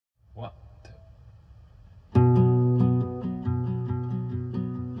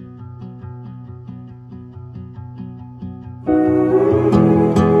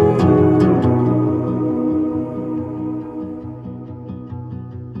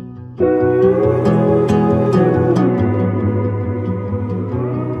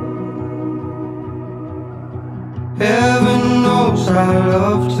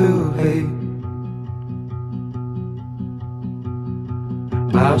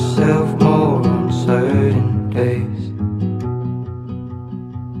myself more on certain days.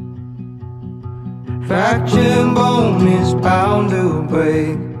 Fractured bone is bound to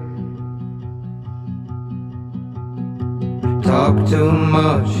break. Talk too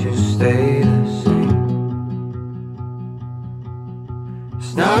much, you stay the same.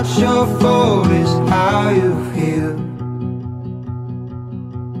 It's not your fault, it's how you feel.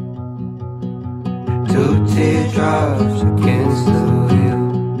 Two teardrops against the wheel.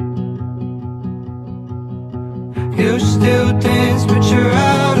 You still dance, but you're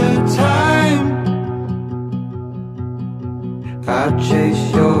out of time. I chase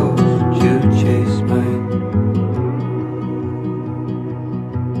yours, you chase mine.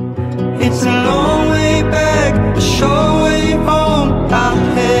 It's a long way back, a short way home. I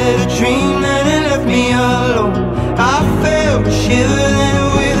had a dream and it left me alone. I felt a shiver and it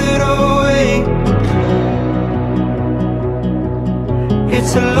withered away.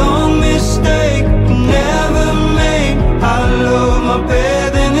 It's a long mistake we never made. I loved my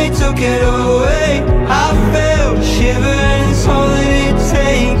bed, then they took it away. I felt a shiver and it's all that it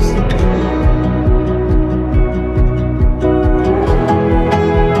takes.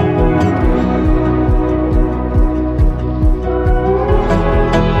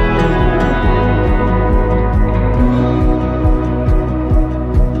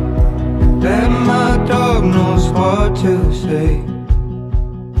 And my dog knows what to say.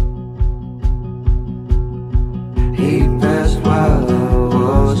 He passed while I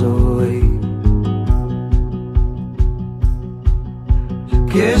was away. So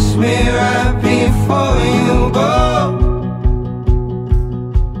kiss me right before you go.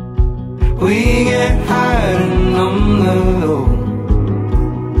 We get high and numb the low.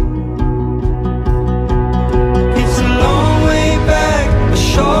 It's a long way back, a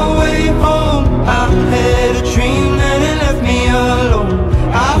short way home. I had a dream and it left me alone.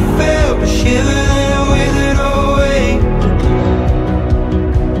 I felt a shiver and it withered away.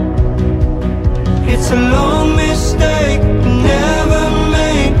 It's a long mistake we never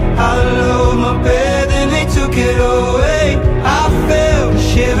made. I loved my bed and they took it away. I felt a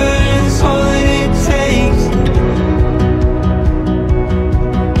shiver and it's all that it takes.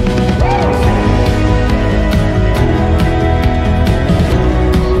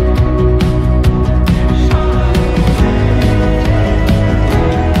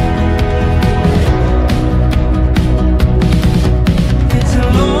 It's a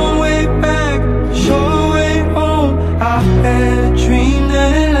long way back, short way home. I had a dream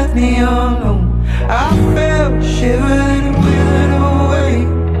that it left me alone. I felt a shiver and it withered away.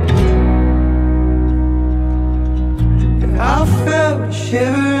 I felt a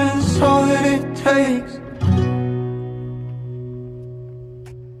shiver and it's all that it takes.